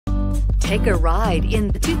Take a ride in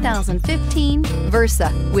the 2015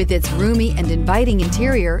 Versa. With its roomy and inviting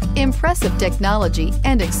interior, impressive technology,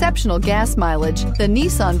 and exceptional gas mileage, the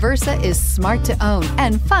Nissan Versa is smart to own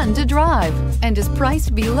and fun to drive and is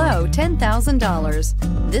priced below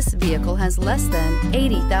 $10,000. This vehicle has less than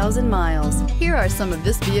 80,000 miles. Here are some of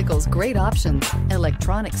this vehicle's great options: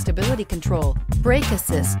 electronic stability control, brake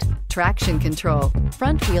assist, traction control,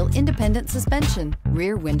 front wheel independent suspension,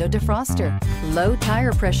 rear window defroster, low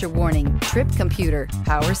tire pressure warning, trip computer,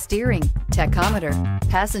 power steering, tachometer,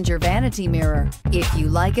 passenger vanity mirror. If you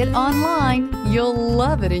like it online, you'll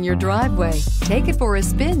love it in your driveway. Take it for a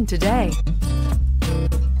spin today.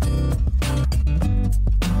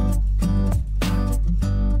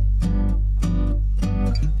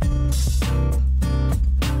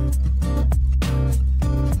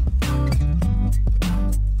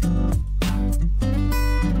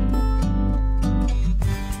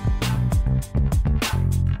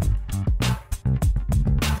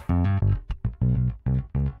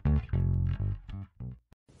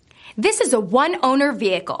 This is a one-owner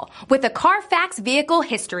vehicle with a CARFAX Vehicle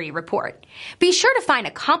History Report. Be sure to find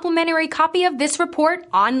a complimentary copy of this report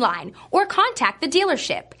online or contact the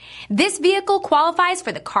dealership. This vehicle qualifies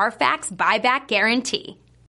for the CARFAX Buyback Guarantee.